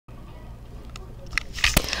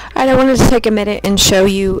Alright, I wanted to take a minute and show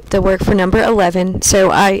you the work for number 11.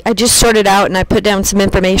 So I just sorted out and I put down some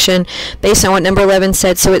information based on what number 11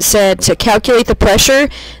 said. So it said to calculate the pressure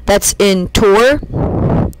that's in torr,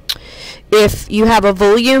 if you have a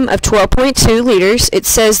volume of 12.2 liters, it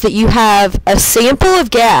says that you have a sample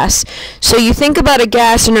of gas. So you think about a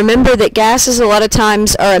gas, and remember that gases a lot of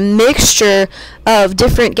times are a mixture of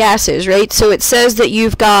different gases, right? So it says that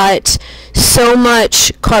you've got so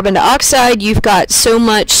much carbon dioxide, you've got so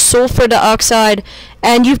much sulfur dioxide,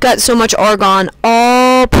 and you've got so much argon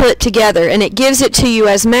all put together, and it gives it to you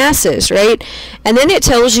as masses, right? And then it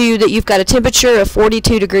tells you that you've got a temperature of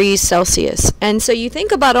 42 degrees Celsius. And so you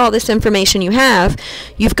think about all this information you have.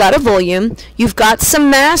 You've got a volume, you've got some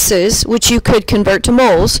masses, which you could convert to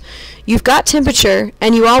moles, you've got temperature,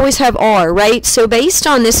 and you always have R, right? So based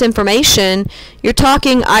on this information, you're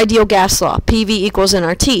talking ideal gas law, PV equals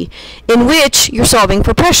nRT, in which you're solving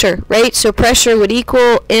for pressure, right? So pressure would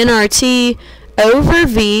equal nRT over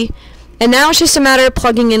V, and now it's just a matter of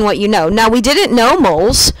plugging in what you know. Now we didn't know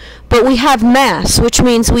moles, but we have mass, which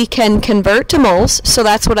means we can convert to moles, so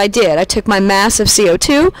that's what I did. I took my mass of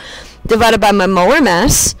CO2 divided by my molar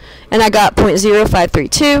mass, and I got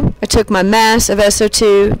 0.0532. I took my mass of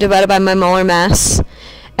SO2 divided by my molar mass,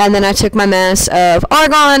 and then I took my mass of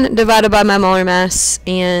argon divided by my molar mass,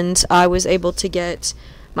 and I was able to get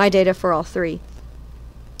my data for all three.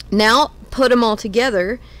 Now put them all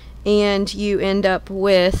together, and you end up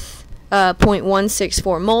with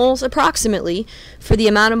 0.164 moles approximately for the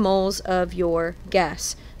amount of moles of your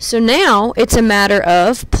gas. So now it's a matter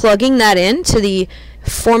of plugging that into the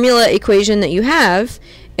formula equation that you have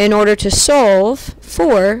in order to solve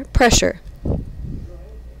for pressure.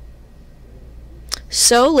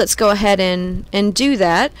 So let's go ahead and do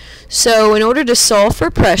that. So in order to solve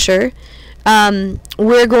for pressure,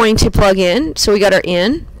 we're going to plug in. So we got our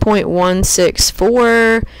N,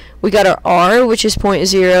 0.164. We got our R, which is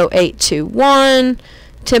 0.0821.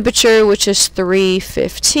 Temperature, which is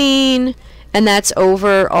 315. And that's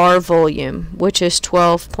over our volume, which is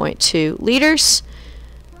 12.2 liters.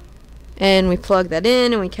 And we plug that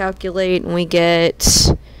in and we calculate, and we get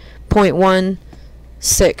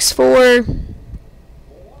 0.164.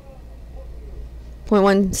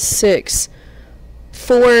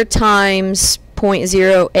 0.164 times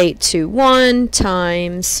 0.0821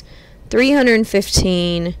 times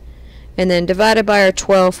 315, and then divided by our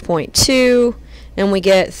 12.2, and we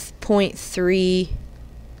get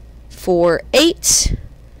 0.348.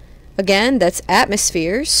 Again, that's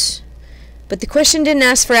atmospheres. But the question didn't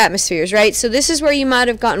ask for atmospheres, right? So this is where you might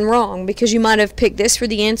have gotten wrong, because you might have picked this for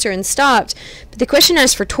the answer and stopped. But the question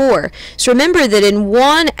asked for torr. So remember that in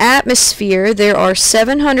one atmosphere there are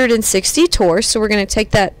 760 torr. So we're going to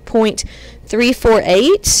take that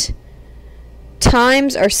 0.348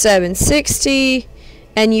 times our 760,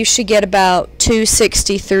 and you should get about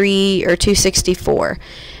 263 or 264.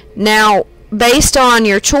 Now, based on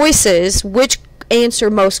your choices, which answer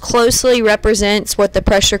most closely represents what the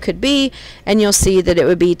pressure could be, and you'll see that it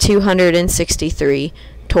would be 263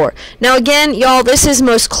 torr. Now again, y'all, this is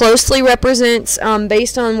most closely represents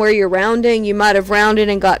based on where you're rounding. You might have rounded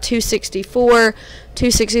and got 264,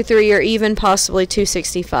 263, or even possibly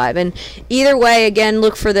 265. And either way, again,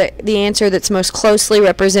 look for the answer that's most closely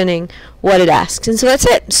representing what it asks. And so that's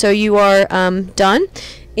it. So you are done.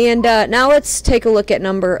 And now let's take a look at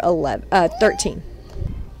number 13.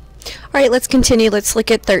 Alright, let's continue. Let's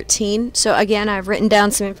look at 13. So again, I've written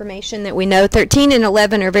down some information that we know. 13 and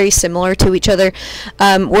 11 are very similar to each other.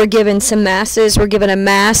 We're given some masses. We're given a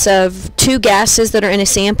mass of two gases that are in a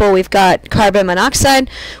sample. We've got carbon monoxide.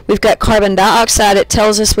 We've got carbon dioxide. It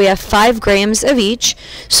tells us we have 5 grams of each.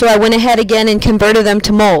 So I went ahead again and converted them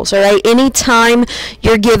to moles. Alright, anytime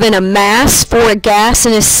you're given a mass for a gas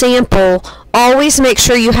in a sample, always make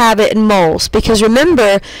sure you have it in moles, because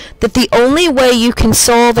remember that the only way you can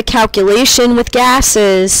solve a calculation with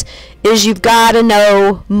gases is you've got to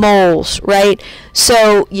know moles, right?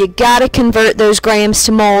 So you got to convert those grams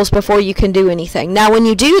to moles before you can do anything. Now when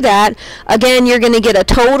you do that, again, you're going to get a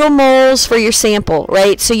total moles for your sample,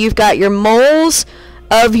 right? So you've got your moles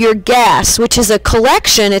of your gas, which is a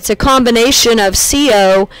collection, it's a combination of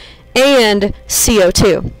CO and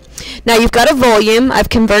CO2. Now you've got a volume. I've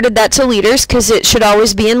converted that to liters because it should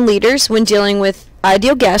always be in liters when dealing with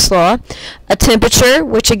ideal gas law. A temperature,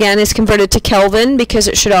 which again is converted to Kelvin because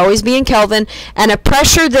it should always be in Kelvin, and a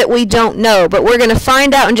pressure that we don't know, but we're going to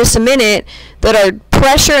find out in just a minute that our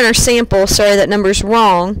pressure in our sample, sorry that number's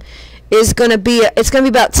wrong, is going to be, it's going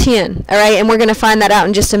to be about 10, alright, and we're going to find that out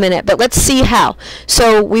in just a minute, but let's see how.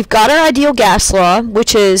 So we've got our ideal gas law,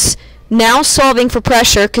 which is now solving for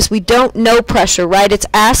pressure because we don't know pressure, right? It's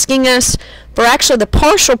asking us for actually the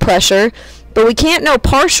partial pressure, but we can't know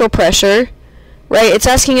partial pressure, right? It's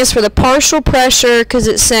asking us for the partial pressure because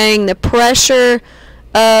it's saying the pressure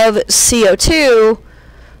of CO2,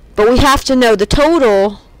 but we have to know the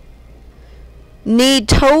total, need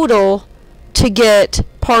total to get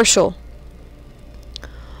partial.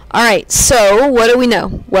 Alright, so what do we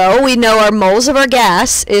know? Well, we know our moles of our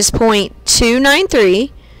gas is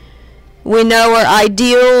 0.293. We know our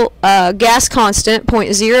ideal gas constant,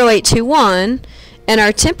 0.0821, and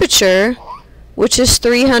our temperature, which is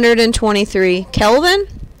 323 Kelvin.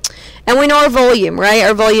 And we know our volume, right?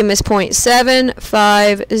 Our volume is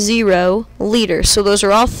 0.750 liters. So those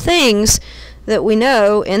are all things that we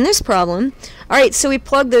know in this problem. Alright, so we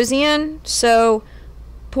plug those in. So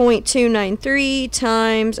 0.293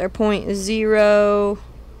 times our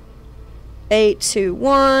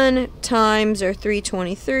 0.0821 times our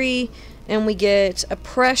 323, and we get a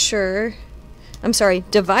pressure,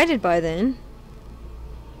 divided by then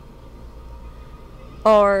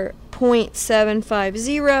our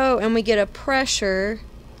 0.750, and we get a pressure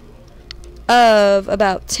of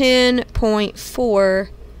about 10.4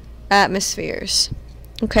 atmospheres.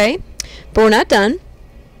 Okay, but we're not done.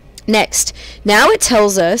 Next, now it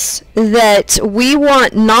tells us that we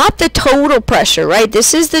want not the total pressure, right?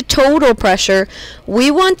 This is the total pressure.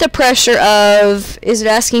 We want the pressure of, is it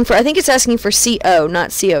asking for, I think it's asking for CO,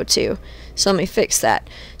 not CO2. So let me fix that.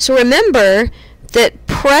 So remember that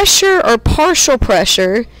pressure or partial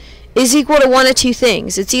pressure is equal to one of two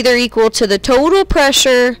things. It's either equal to the total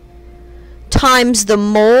pressure times the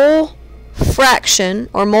mole fraction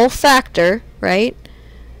or mole factor, right?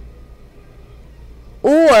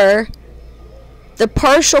 Or the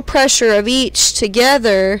partial pressure of each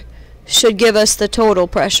together should give us the total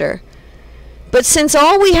pressure. But since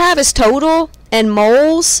all we have is total and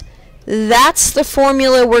moles, that's the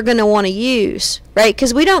formula we're going to want to use, right?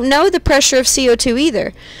 Because we don't know the pressure of CO2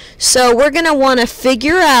 either. So we're going to want to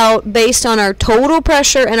figure out, based on our total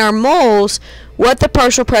pressure and our moles, what the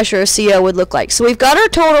partial pressure of CO would look like. So we've got our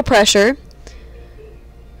total pressure,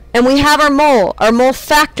 and we have our mole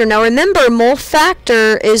factor. Now remember, mole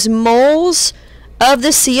factor is moles of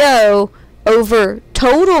the CO over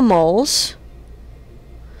total moles.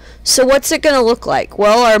 So what's it going to look like?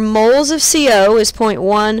 Well, our moles of CO is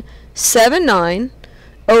 0.179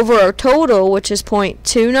 over our total, which is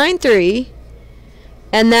 0.293,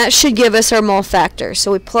 and that should give us our mole factor.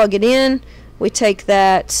 So we plug it in, we take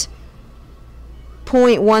that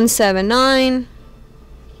 0.179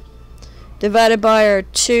 divided by our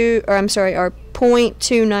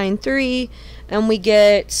 0.293, and we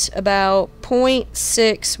get about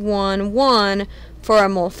 0.611 for our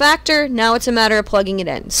mole factor. Now it's a matter of plugging it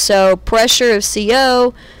in. So pressure of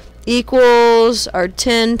CO equals our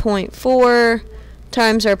 10.4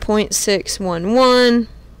 times our 0.611,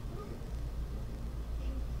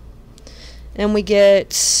 and we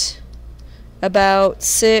get about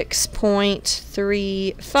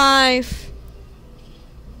 6.35.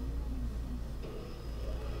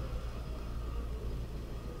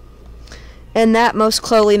 And that most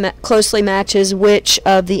closely matches which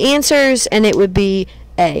of the answers, and it would be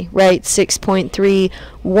A, right?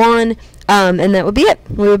 6.31, and that would be it.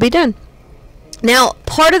 We would be done. Now,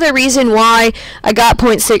 part of the reason why I got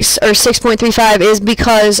 0.6 or 6.35 is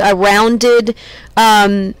because I rounded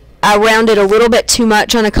a little bit too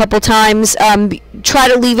much on a couple times. Try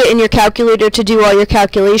to leave it in your calculator to do all your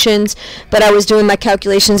calculations, but I was doing my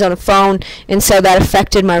calculations on a phone, and so that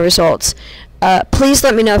affected my results. Please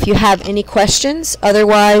let me know if you have any questions.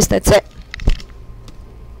 Otherwise, that's it.